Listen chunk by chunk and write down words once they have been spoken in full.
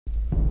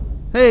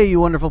Hey, you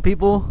wonderful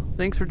people.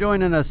 Thanks for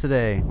joining us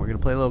today. We're going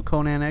to play a little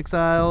Conan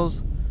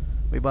Exiles.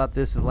 We bought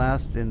this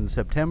last in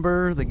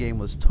September. The game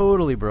was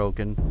totally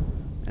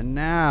broken. And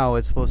now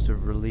it's supposed to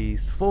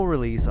release, full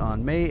release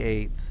on May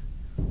 8th.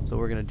 So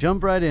we're going to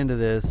jump right into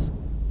this.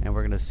 And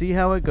we're going to see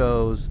how it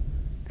goes.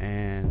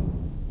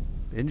 And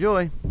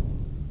enjoy.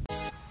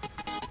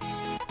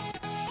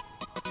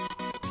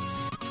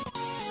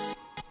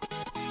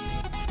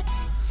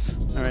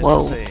 Alright,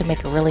 Whoa, can make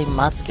it really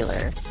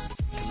muscular.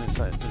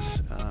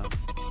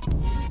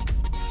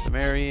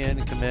 Sumerian,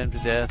 condemned to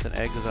death and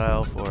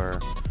exile for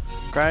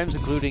crimes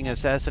including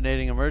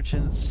assassinating a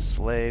merchant,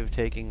 slave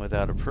taking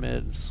without a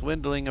permit,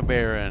 swindling a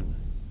baron.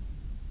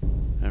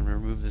 And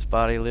remove this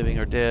body, living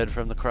or dead,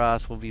 from the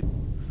cross will be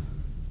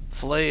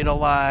flayed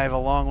alive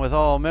along with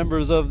all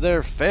members of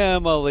their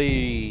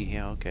family.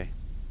 Yeah, okay.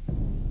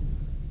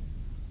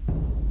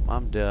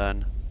 I'm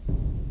done.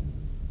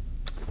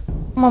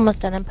 I'm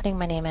almost done. I'm putting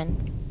my name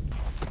in.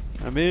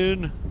 I'm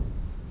in.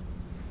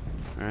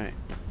 Alright.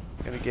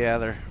 Gonna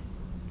gather.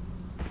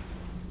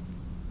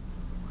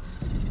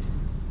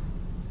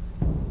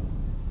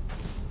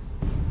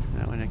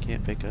 That one I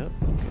can't pick up?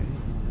 Okay.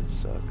 Oh, that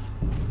sucks.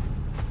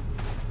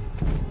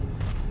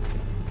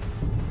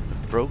 The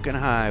broken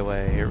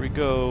highway. Here we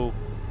go.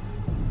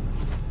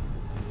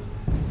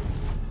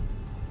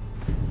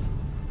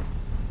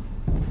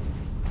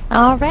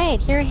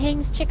 Alright, here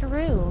hangs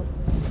Chicaroo.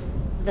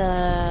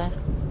 The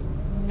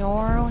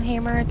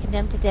Norhammer,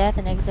 condemned to death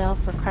and exile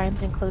for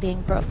crimes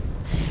including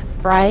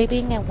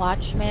bribing a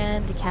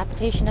watchman,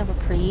 decapitation of a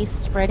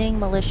priest, spreading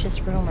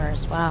malicious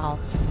rumors. Wow.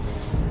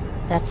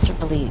 That's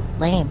really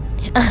lame.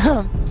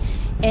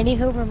 Any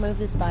who removes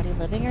his body,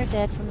 living or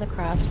dead, from the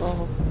cross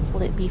will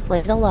be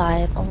flayed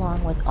alive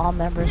along with all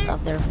members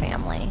of their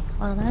family.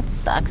 Well, that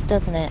sucks,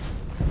 doesn't it?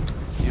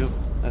 Yep,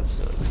 that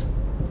sucks.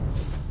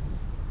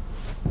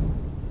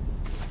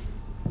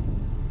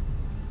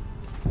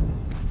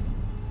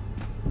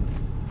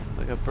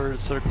 Like a bird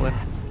circling.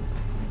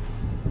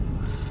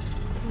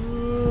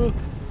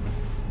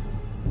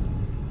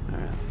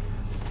 Alright,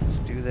 let's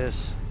do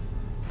this.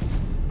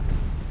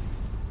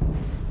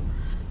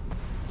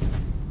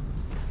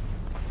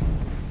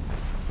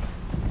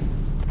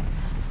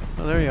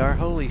 Oh, there you are.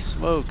 Holy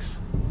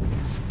smokes.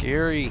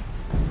 Scary.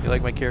 You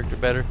like my character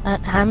better? Let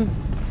me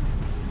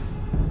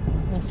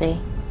see.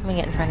 Let me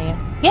get in front of you.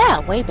 Yeah,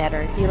 way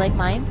better. Do you like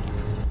mine?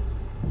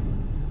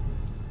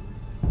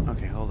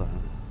 Okay, hold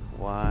on.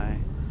 Y.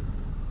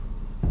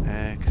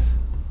 X.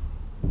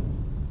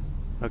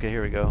 Okay,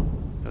 here we go.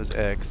 It was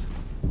X.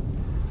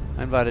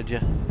 I invited you.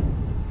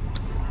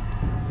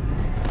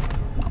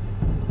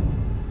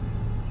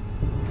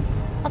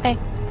 Okay.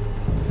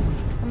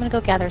 I'm gonna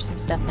go gather some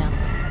stuff now.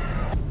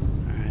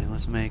 Alright,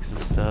 let's make some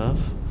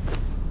stuff.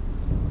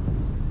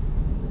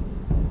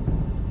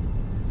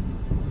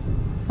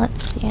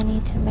 Let's see, I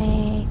need to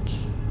make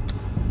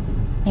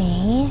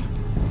a...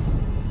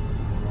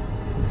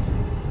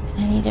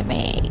 I need to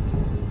make...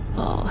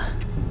 Oh.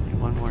 Need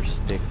one more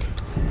stick.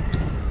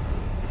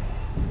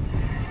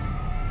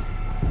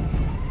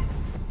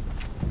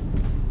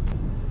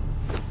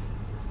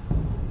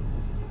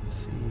 Let's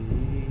see.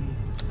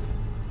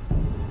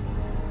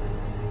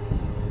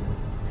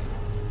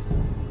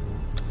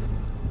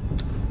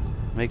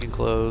 Making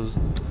clothes.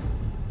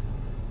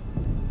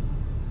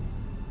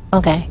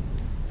 Okay.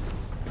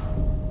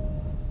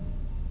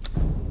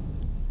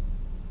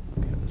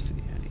 Okay, let's see.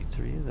 I need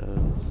 3 of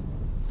those.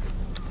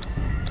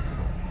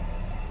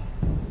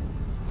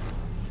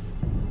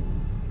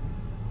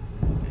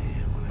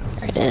 And what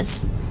else? There it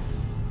is.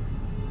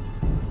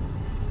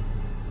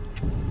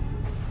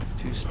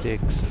 2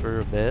 sticks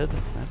for a bed.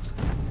 That's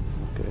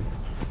okay.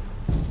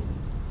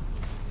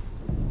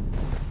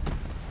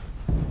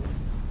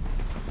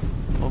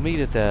 We'll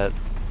meet at that.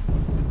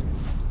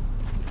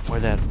 Where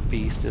that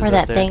beast is. Where up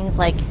that there. thing's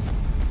like...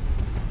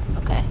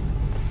 Okay.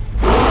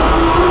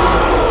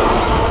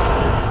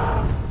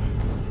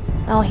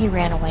 Oh, he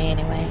ran away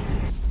anyway.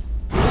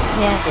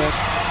 Yeah, it did.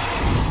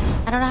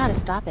 I don't know how to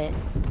stop it.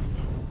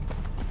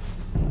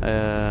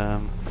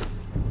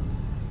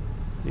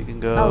 You can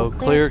go.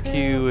 Clear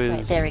queue is.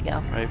 Right, there we go.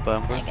 Right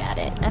bumper. I got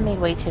it. I made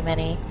way too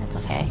many. That's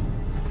okay.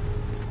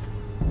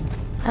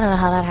 I don't know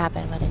how that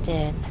happened, but it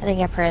did. I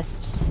think I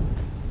pressed...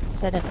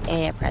 Instead of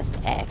A, I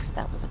pressed X.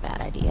 That was a bad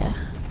idea.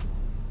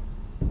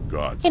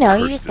 Gods, You know,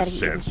 you curse just gotta this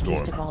get used to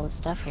sandstorm. all this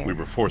stuff here. We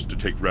were forced to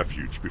take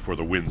refuge before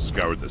the wind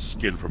scoured the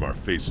skin from our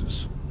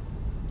faces.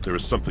 There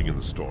is something in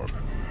the storm.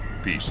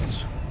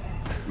 Beasts.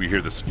 We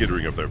hear the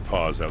skittering of their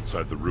paws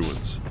outside the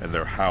ruins, and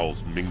their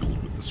howls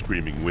mingled with the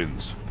screaming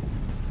winds.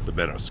 The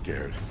men are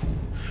scared.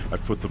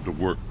 I've put them to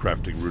work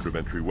crafting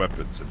rudimentary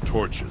weapons and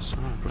torches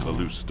from the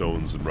loose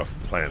stones and rough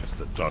plants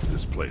that dot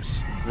this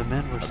place. The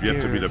men were I've scared.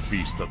 yet to meet a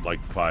beast that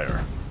liked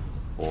fire,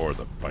 or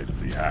the bite of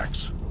the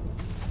axe.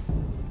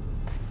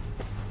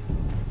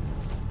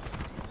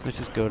 Let's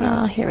just go to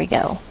Oh, this here we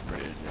go.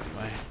 bridge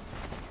anyway.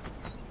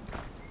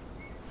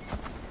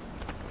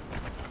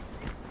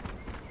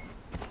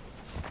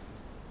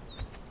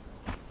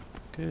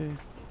 Okay.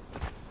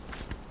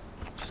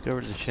 Just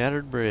over to the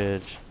shattered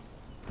bridge.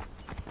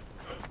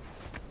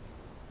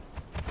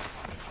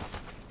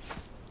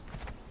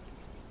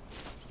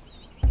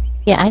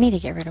 Yeah, I need to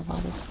get rid of all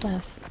this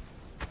stuff.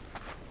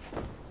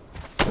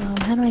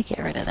 How do I get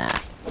rid of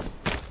that?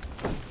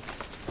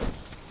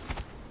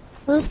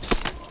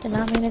 Oops, did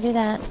not mean to do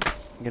that.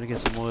 I'm gonna get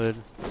some wood.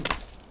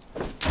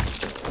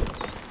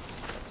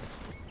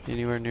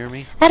 Anywhere near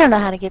me? I don't know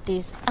how to get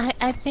these.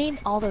 I made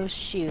all those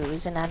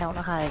shoes, and I don't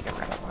know how to get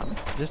rid of them.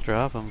 Just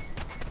drop them.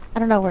 I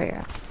don't know where you're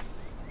at.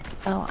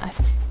 Oh, how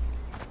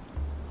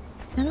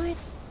do I? You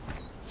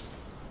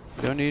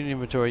don't need an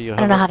inventory. You I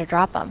don't know how to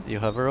drop them. You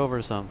hover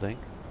over something,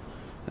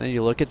 and then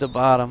you look at the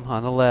bottom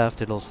on the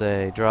left. It'll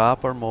say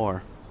drop or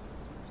more.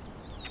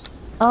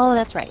 Oh,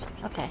 that's right.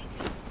 Okay.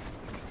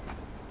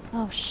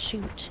 Oh,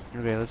 shoot.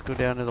 Okay, let's go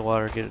down to the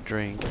water, get a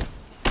drink.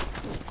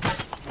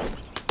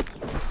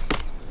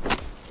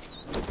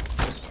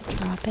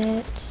 Drop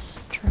it.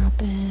 Drop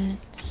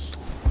it.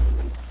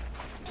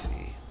 Let's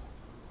see.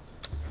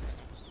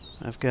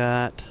 I've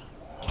got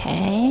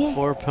Okay.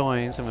 4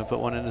 points. I'm gonna put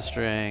 1 into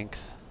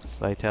strength,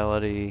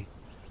 vitality,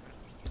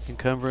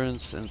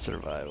 encumbrance, and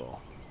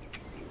survival.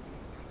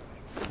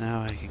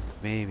 Now I can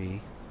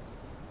maybe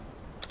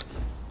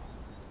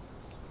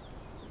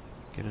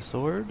get a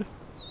sword.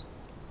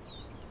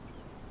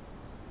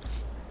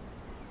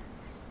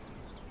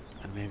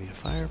 And maybe a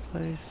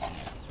fireplace.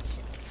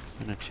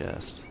 And a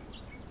chest.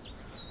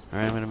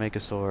 Alright, I'm gonna make a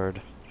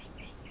sword.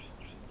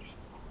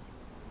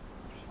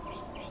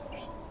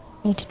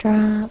 Need to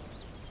drop.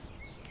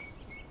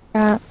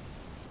 Drop.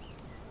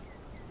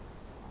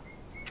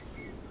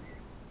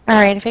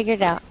 Alright, I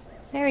figured it out.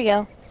 There we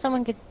go.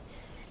 Someone could...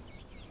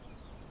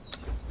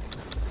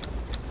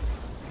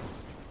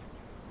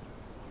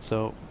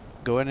 So,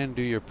 go in and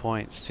do your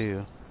points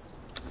too.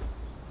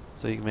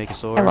 So you can make a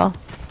sword. I will.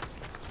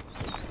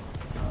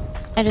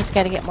 I just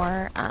gotta get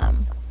more, Okay,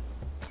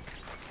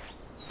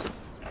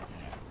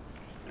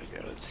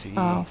 let's see.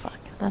 Oh, fuck.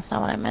 That's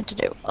not what I meant to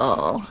do.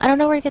 Oh, I don't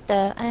know where to get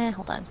the...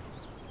 hold on.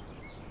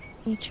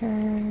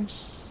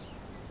 Features...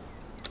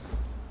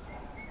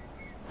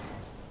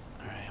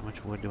 Alright, how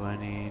much wood do I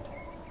need?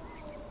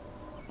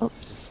 Oops.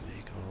 Just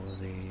make all of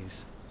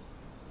these.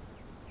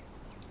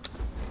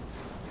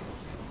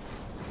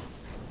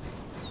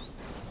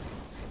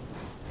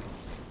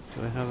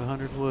 Do I have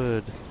 100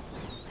 wood?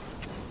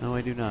 No,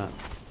 I do not.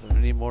 I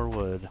need more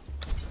wood.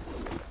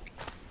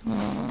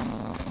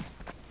 I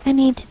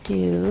need to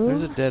do...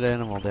 There's a dead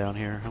animal down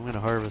here. I'm gonna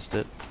harvest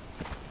it.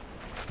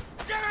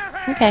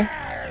 Okay.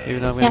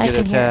 Even though I'm Yeah, gonna I get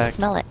can hear it, attacked.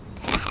 smell it.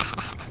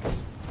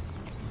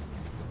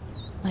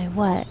 My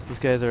what? These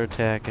guys are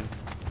attacking.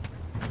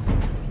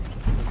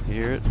 You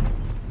hear it?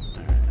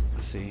 Alright,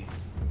 let's see.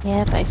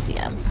 Yep, I see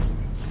him.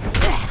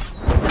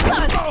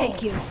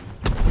 Take you.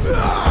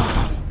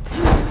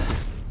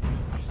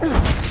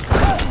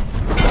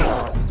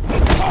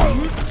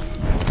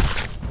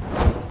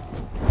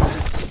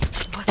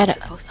 I don't,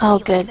 oh,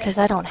 good, because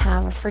I don't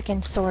have a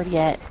freaking sword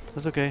yet.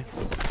 That's okay.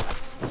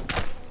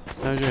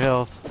 How's your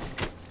health?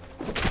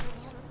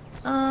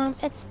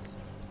 It's...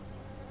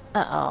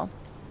 Uh-oh.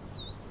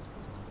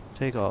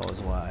 Take all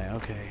is Y,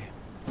 okay.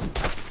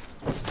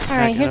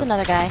 Alright, here's up.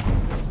 another guy.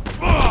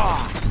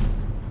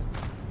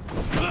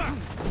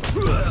 Do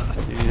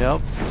you need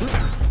help?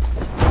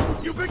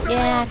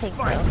 Yeah, I think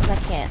so, because I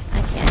can't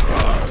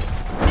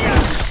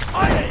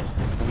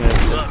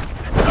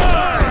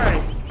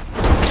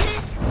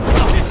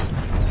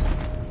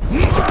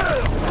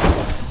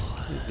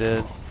He's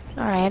dead.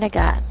 Alright, I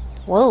got...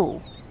 Whoa.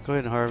 Go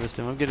ahead and harvest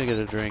him. I'm gonna get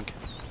a drink.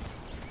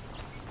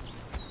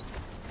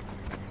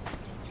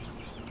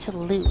 To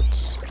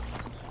loot.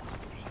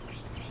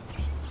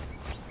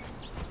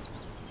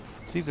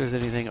 See if there's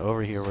anything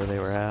over here where they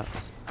were at.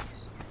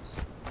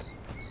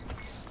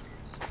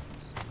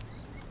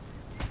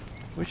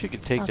 Wish you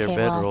could take their Okay,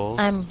 bedrolls.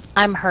 well,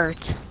 I'm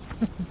hurt.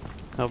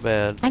 How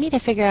bad? I need to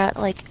figure out,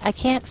 like, I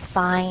can't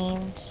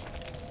find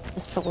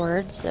the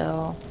sword,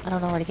 so I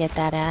don't know where to get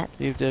that at.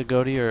 You have to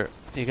go to your...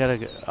 You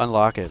gotta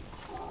unlock it.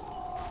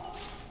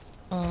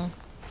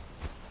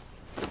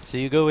 So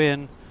you go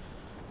in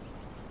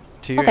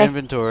to your Okay.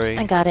 inventory.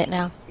 I got it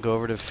now. Go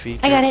over to feature.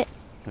 I got it.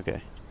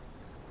 Okay.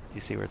 You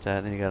see where it's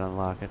at, then you gotta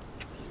unlock it.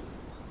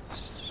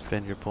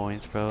 Spend your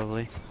points,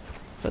 probably. I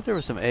thought there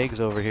were some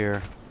eggs over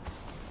here.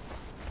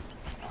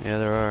 Yeah,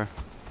 there are.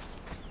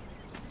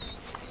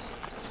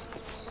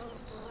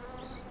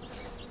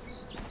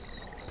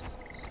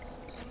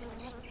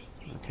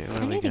 Okay, what I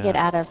do we need to got? get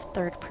out of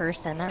third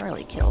person. That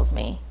really kills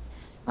me.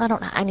 I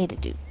don't know. I need to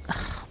do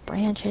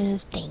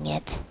branches. Dang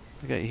it.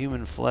 We got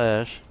human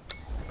flesh.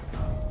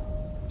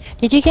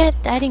 Did you get...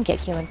 I didn't get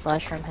human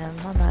flesh from him.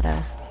 I'm not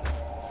a...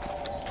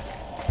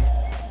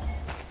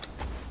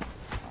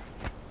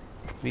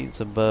 Meeting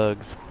some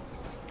bugs.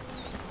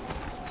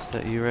 Is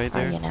that you right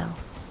there? Oh, you know.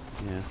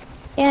 Yeah.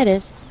 Yeah, it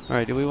is.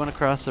 Alright, do we want to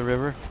cross the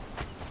river?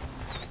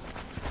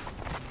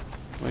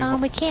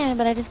 We can,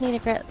 but I just need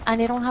a... I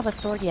don't have a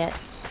sword yet.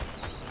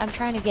 I'm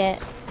trying to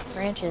get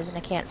branches, and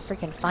I can't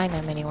freaking find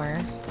them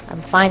anywhere.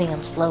 I'm finding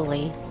them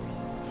slowly.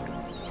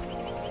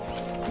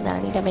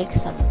 need to make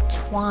some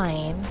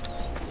twine.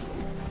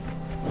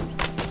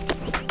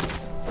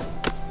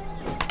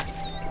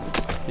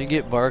 You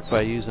get bark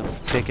by using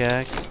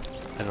pickaxe.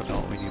 I don't know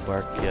what we need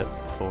bark yet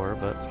for,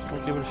 but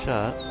we'll give it a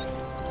shot.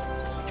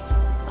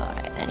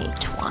 Alright, I need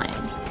twine.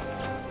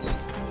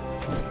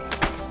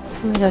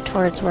 I'm gonna go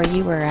towards where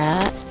you were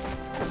at.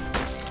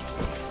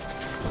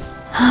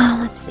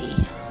 Let's see.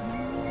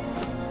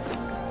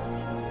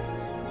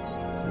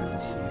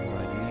 Let's see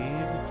what I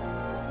need.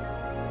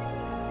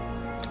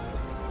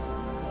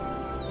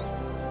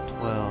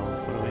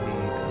 12. What do I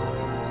need?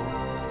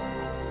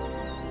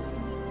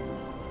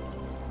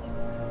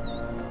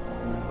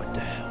 What the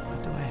hell?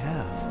 What do I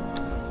have?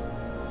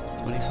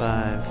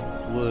 25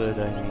 wood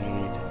I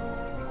need.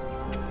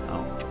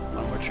 Oh,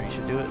 one more tree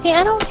should do it. See,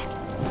 I don't...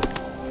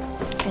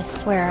 I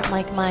swear,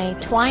 like, my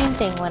twine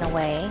thing went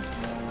away.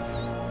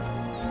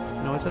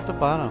 No, it's at the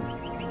bottom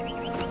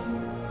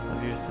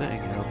of your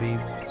thing. It'll be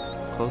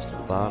close to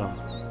the bottom.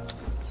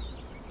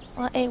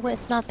 Well,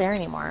 it's not there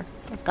anymore.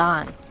 It's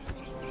gone.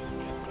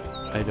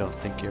 I don't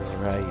think you're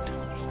right.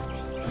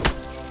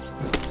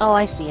 Oh,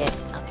 I see it.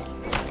 Okay,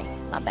 sorry.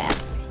 My bad.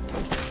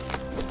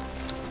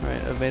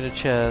 Alright, I've made a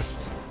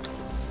chest.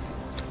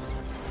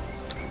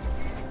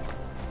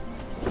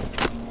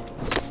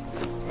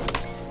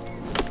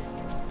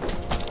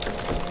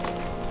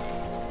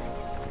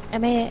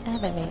 I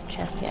haven't made a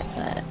chest yet,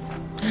 but...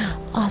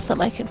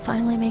 Awesome, I can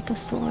finally make a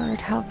sword.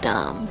 How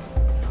dumb.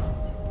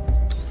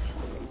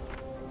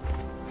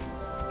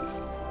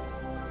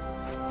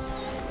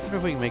 I wonder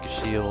if we can make a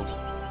shield.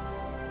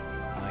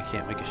 Oh, I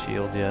can't make a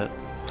shield yet.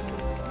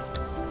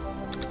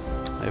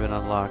 I haven't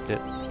unlocked it.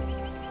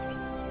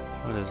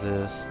 What is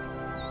this?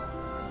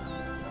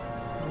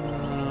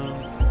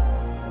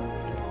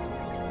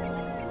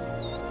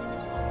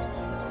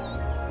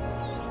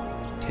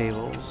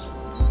 Tables.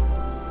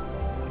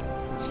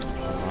 That's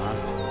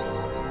unlocked.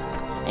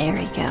 There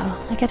we go.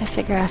 I gotta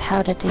figure out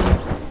how to do...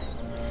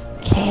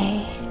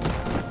 Okay.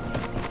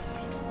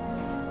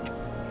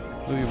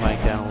 Move your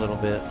mic down a little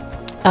bit.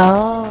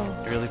 Oh.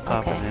 You're really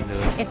popping okay. into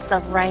it. It's the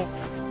right...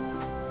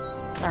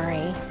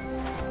 Sorry.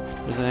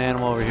 There's an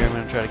animal over here I'm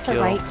gonna try to It's kill.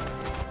 the right...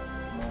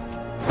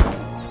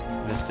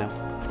 Missed him.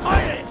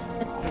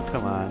 It's, Oh,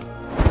 come on.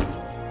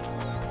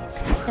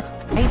 it's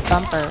the right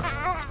bumper.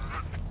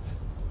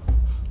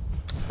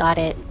 Got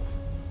it.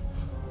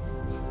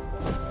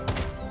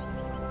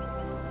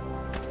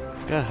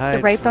 Gotta hide.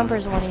 The right from- bumper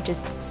is the one you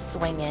just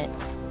swing it.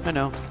 I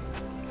know.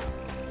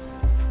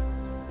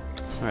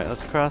 Alright,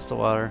 let's cross the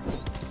water.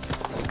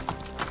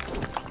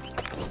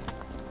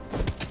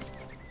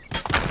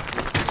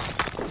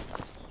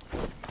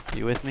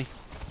 You with me?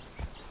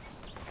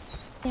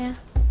 Yeah.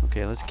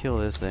 Okay, let's kill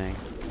this thing.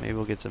 Maybe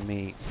we'll get some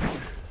meat.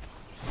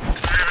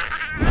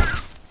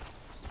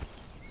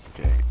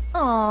 Okay.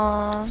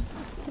 Aww.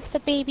 It's a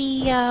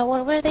baby,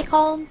 what are they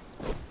called?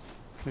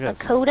 We got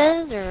some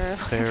Lakotas or...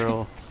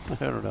 feral.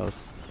 I don't know.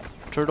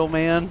 Turtle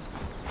man?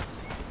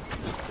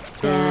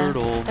 Yeah,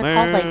 Turtle they're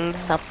man. called like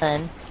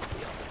something.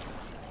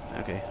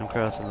 Okay, I'm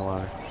crossing the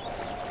water.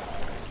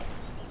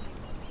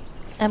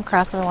 I'm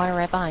crossing the water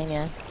right behind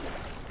you.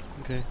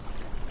 Okay.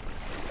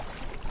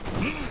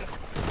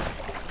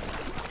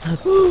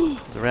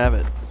 There's a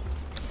rabbit.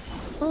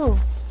 Ooh.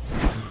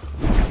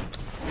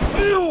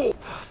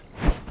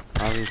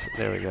 Obviously,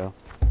 there we go.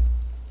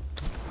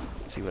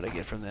 Let's see what I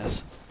get from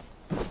this.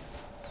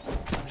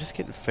 I'm just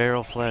getting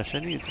feral flesh.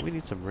 We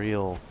need some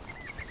real.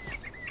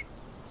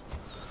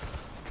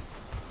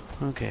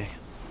 Okay,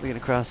 we're gonna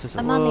cross this.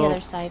 I'm on the other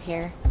side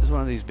here. There's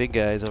one of these big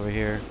guys over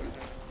here.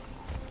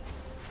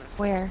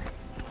 Where?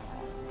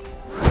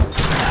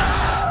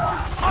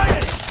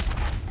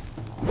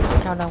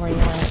 I don't know where you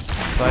went. So.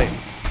 Fight.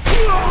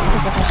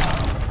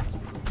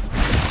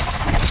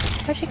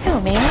 Where'd you go,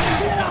 man?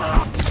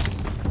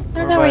 I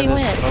don't know where you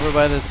went. Over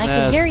by this I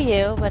nest. can hear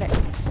you, but...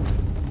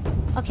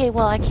 Okay,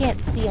 well, I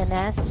can't see a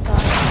nest, so...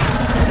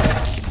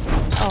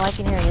 Oh, I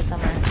can hear you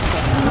somewhere.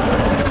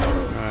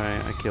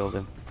 Alright, I killed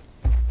him.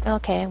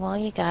 Okay, well,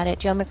 you got it.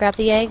 Do you want me to grab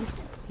the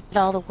eggs? You did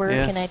all the work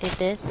Yeah. and I did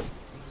this?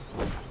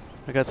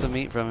 I got some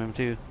meat from him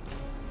too.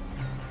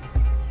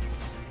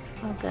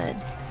 Oh, good.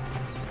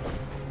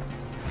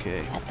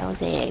 Okay, Got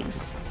those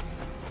eggs.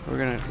 we're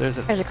gonna. There's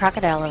a. There's a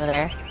crocodile over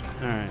there.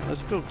 Alright,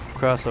 let's go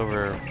cross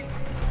over.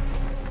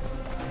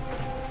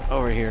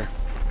 Over here.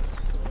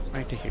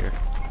 Right to here.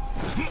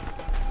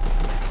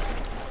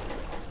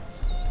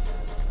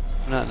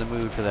 I'm not in the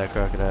mood for that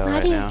crocodile How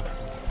right do you- now.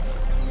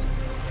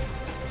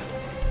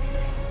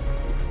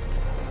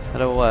 How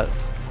do what?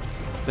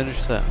 Finish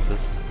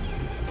sentences.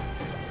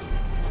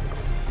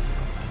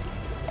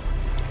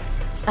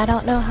 I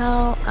don't know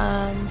how,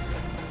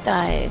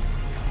 dive.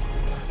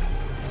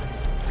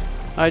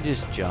 I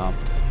just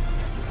jumped.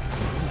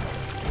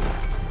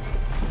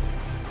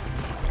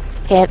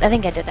 Okay, I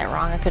think I did that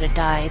wrong. I could have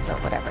died,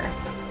 but whatever.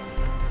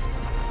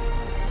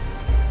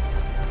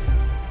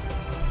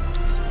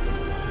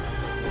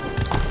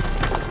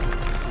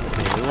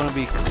 Okay, we want to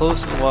be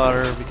close to the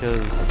water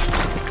because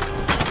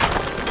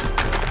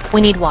We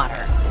need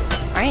water.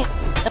 Right?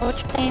 Is that what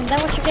you're saying? Is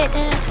that what you're getting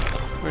at?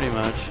 Pretty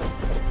much.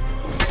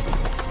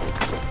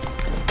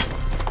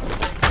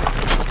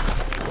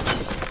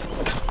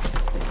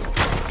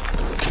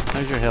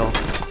 How's your health?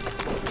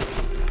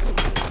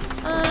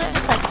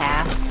 It's like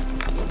half.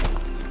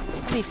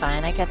 I'll be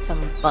fine. I got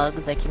some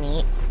bugs I can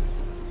eat.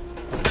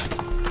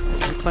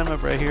 Can you climb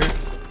up right here?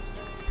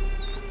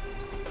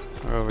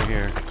 Or over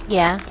here?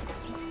 Yeah.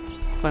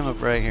 Let's climb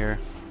up right here.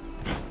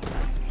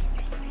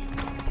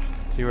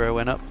 See where I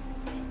went up?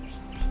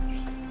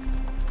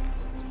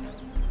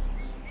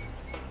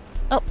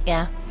 Oh,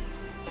 yeah.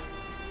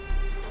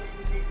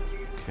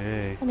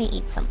 Okay. Let me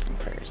eat something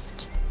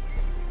first.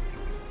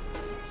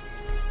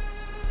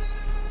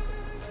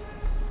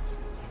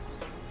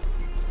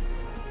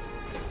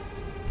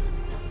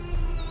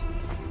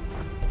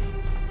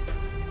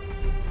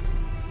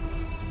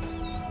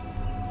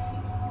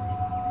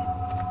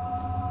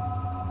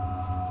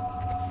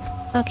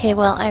 Okay,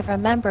 well, I've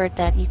remembered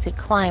that you could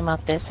climb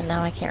up this, and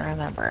now I can't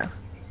remember.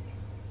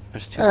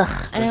 There's two.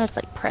 Ugh, I know it's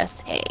like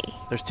press A.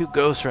 There's two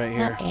ghosts right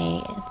here. Not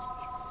A.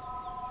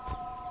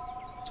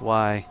 It's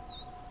Y.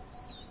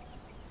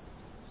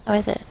 Oh,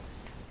 is it?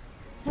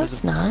 No, There's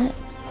it's not.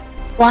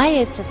 Y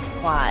is to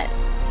squat.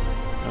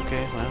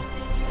 Okay, well,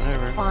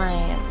 whatever.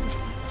 Climb.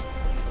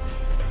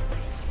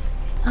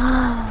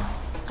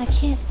 Oh, I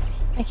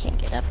can't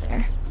get up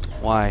there.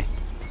 Y.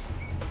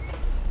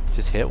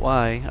 Just hit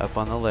Y up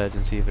on the ledge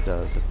and see if it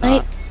does. If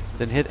not,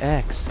 then hit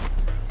X.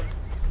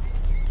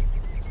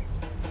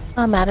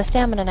 I'm out of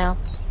stamina now.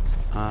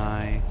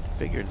 I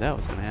figured that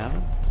was gonna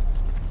happen.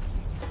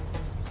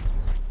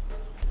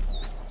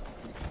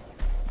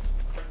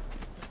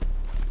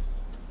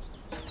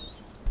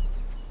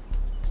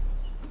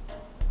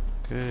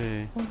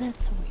 Okay. Well,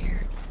 that's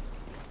weird.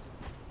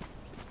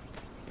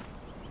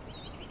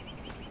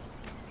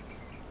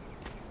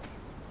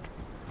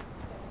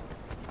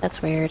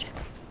 That's weird.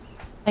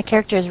 My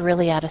character is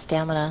really out of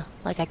stamina.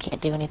 Like, I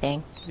can't do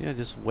anything. Yeah,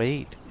 just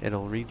wait.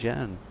 It'll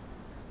regen.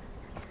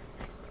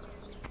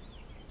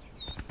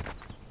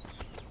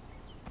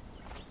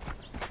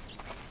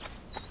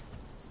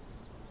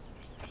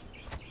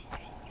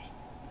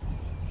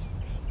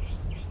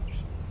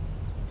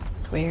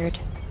 It's weird.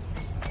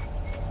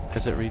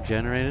 Is it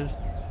regenerated?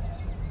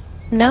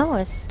 No,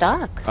 it's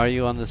stuck. Are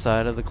you on the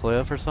side of the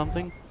cliff or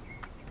something?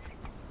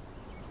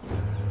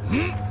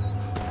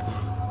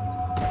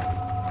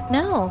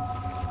 No.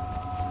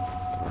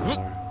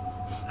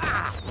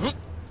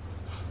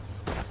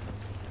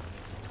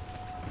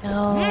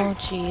 Oh,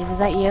 jeez. Is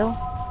that you?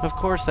 Of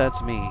course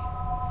that's me.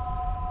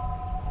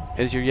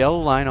 Is your yellow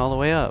line all the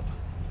way up?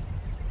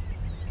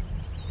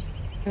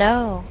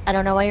 No. I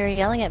don't know why you're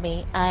yelling at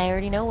me. I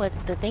already know what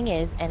the thing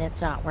is, and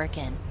it's not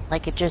working.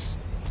 Like,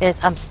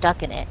 I'm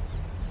stuck in it.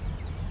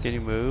 Can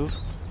you move?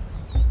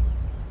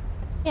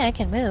 Yeah, I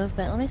can move,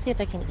 but let me see if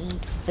I can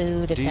eat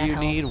food if Do that you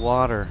helps. need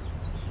water?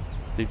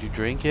 Did you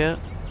drink yet?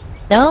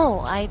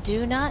 No, I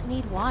do not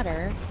need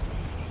water.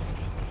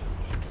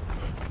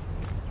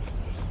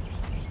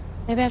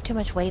 Maybe I have too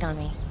much weight on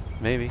me.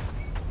 Maybe.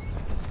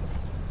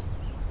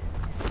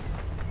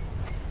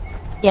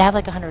 Yeah, I have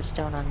like 100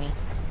 stone on me.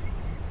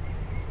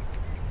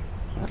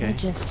 Okay. Let me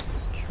just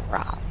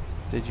drop.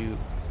 Did you...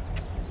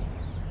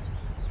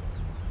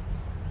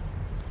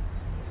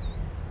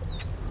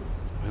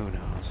 Who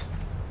knows?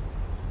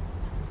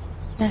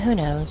 Now, who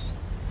knows?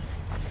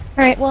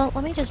 Alright, well,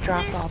 let me just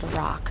drop all the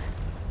rock.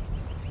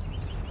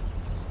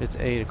 It's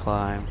A to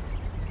climb.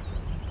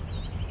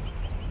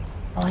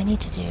 All I need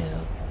to do...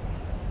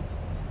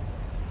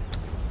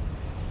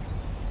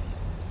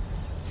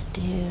 Let's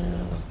do...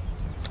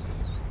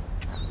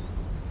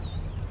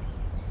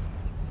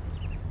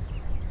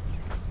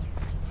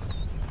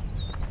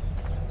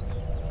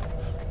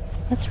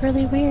 That's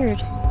really weird.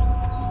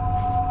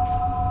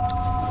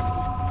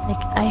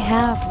 Like, I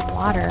have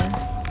water.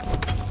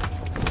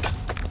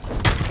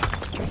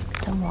 Let's drink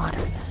some water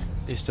then.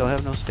 You still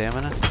have no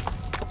stamina?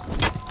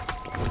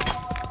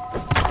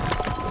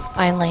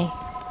 Finally.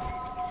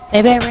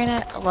 Maybe I ran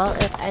out... Well,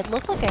 it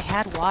looked like I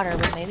had water,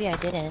 but maybe I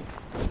didn't.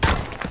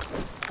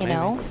 You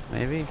know?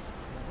 Maybe.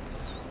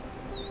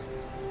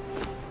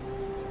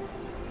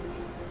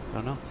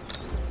 Don't know.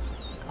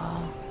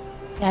 Oh.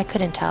 Yeah, I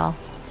couldn't tell.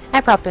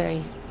 I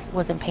probably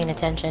wasn't paying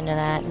attention to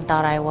that and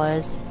thought I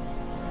was.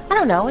 I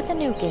don't know, it's a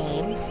new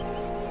game.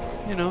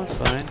 You know, it's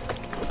fine.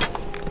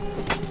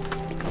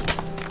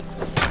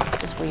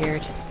 Just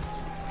weird.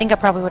 I think I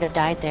probably would have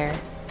died there.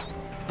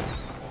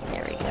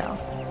 There we go.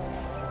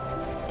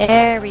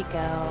 There we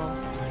go.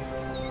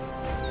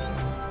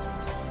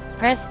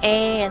 Press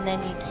A and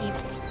then you keep...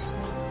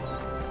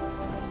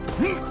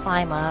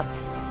 climb up.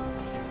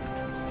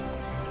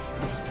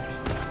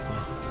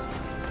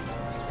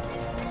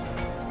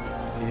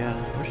 Yeah,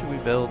 where should we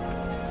build?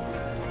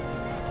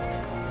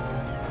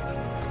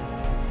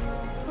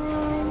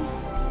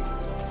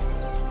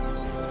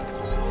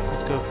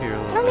 Let's go up here a I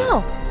little don't bit.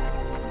 know.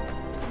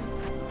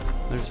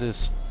 There's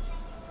this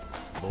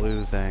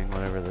blue thing,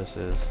 whatever this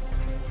is.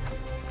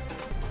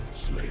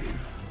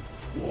 Slave,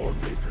 War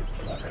Maker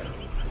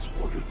Platel has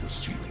ordered the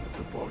sealing of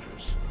the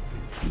borders,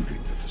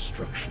 including the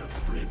destruction of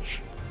the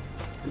bridge.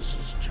 This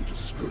is to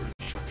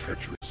discourage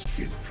treacherous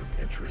kin from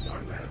entering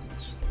our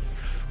lands.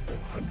 For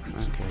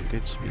hundreds of Okay, good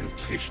years, we have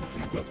speech.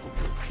 patiently welcomed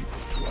your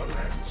people to our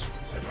lands,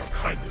 and our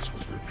kindness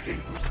was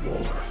repaid with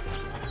war.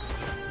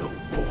 No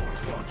more,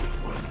 bonded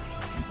one.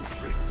 You will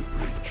break the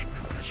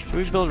bridge. Should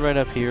we build right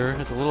up here?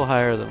 It's a little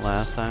higher than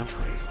last time.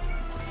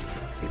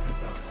 Think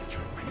about what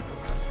your people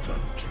have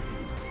done to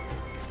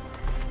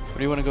you. Or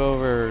do you want to go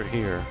over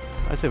here?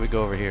 I say we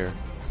go over here.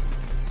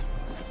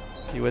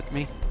 You with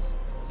me?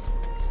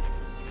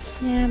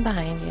 Yeah, I'm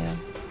behind you.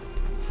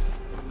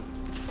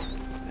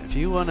 If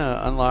you want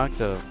to unlock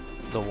the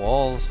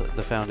walls,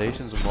 the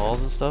foundations and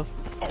walls and stuff.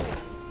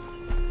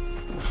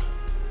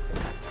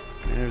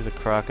 There's a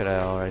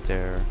crocodile right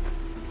there.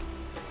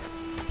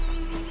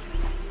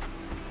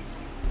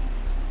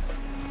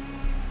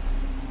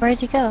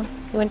 Where'd you go?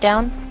 You went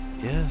down?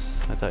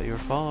 Yes, I thought you were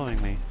following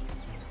me.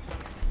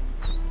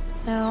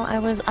 No, I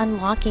was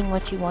unlocking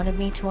what you wanted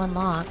me to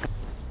unlock.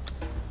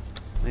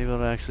 Maybe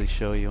it'll actually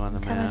show you on the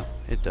Come on. map.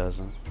 It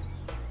doesn't.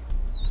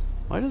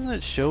 Why doesn't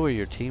it show where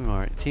your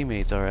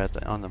teammates are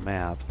on the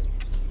map?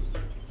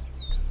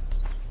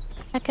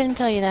 I couldn't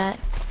tell you that.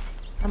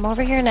 I'm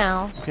over here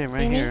now. Okay, right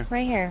See me? here.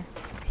 Right here.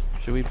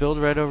 Should we build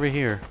right over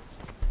here?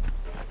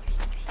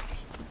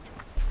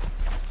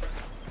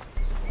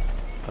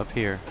 Up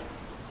here.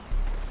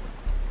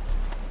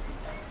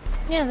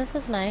 Yeah, this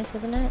is nice,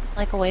 isn't it?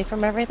 Like away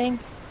from everything.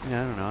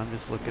 Yeah, I don't know. I'm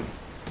just looking.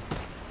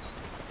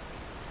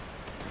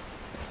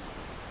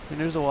 I mean,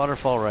 there's a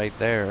waterfall right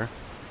there.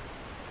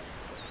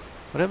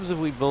 What happens if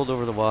we build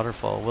over the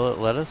waterfall? Will it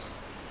let us?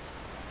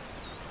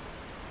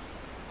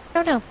 I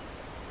don't know.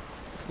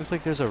 Looks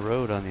like there's a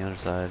road on the other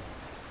side.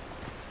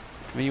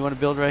 I mean, you want to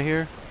build right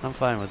here? I'm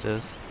fine with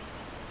this.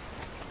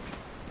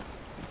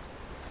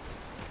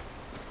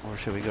 Or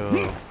should we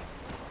go...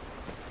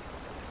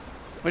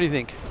 What do you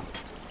think?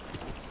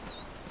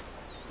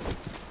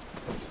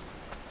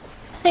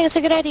 I think it's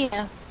a good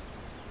idea.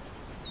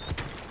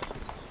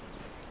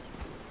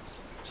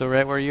 So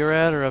right where you're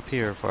at or up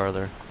here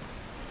farther?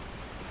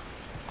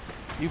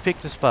 You pick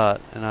the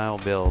spot and I'll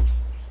build.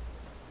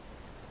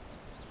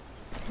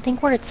 I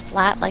think where it's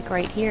flat, like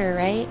right here,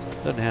 right?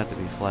 Doesn't have to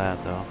be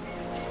flat though.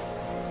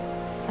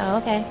 Oh,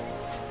 okay.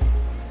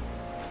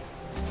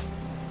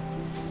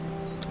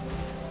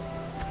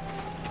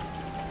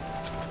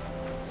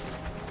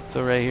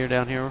 So right here,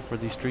 down here, where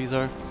these trees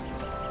are?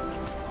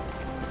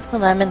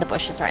 Well, I'm in the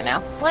bushes right now.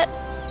 What?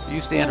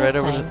 You stand Yeah, right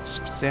that's over fine.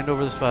 stand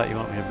over the spot you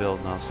want me to build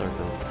and I'll start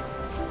building.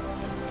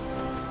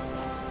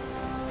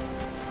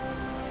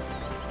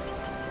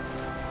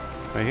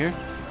 Right here?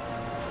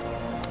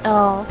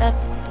 Oh, that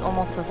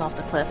almost goes off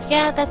the cliff.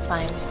 Yeah, that's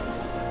fine.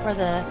 Where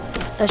the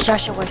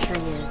Joshua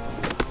tree is.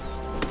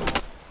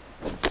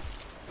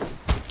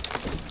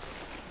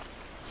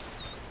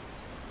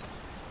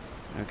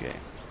 Okay.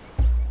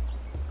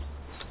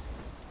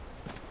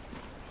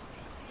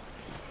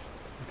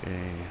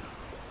 Okay.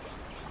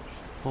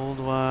 Hold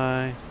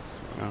Y.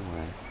 Wrong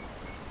way.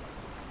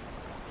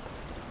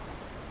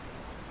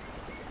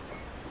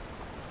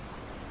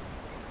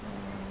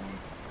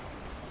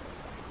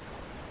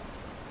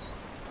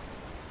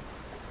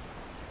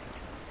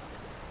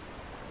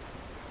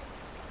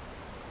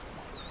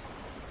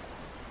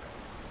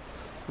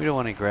 We don't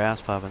want any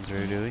grass popping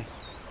through, do we?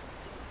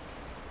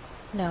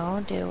 No,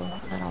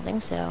 I don't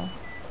think so.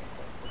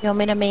 You want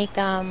me to make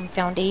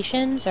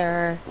foundations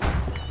or?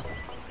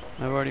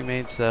 I've already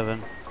made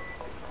 7.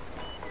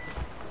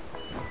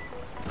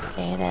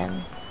 Okay,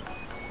 then.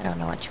 I don't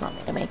know what you want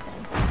me to make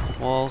then.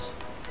 Walls.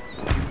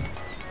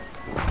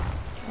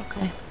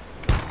 Okay.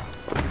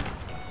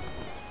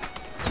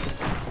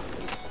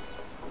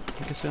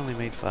 I guess I only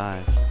made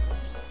 5.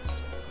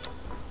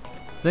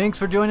 Thanks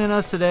for joining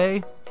us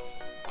today.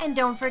 And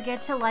don't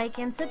forget to like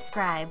and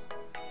subscribe.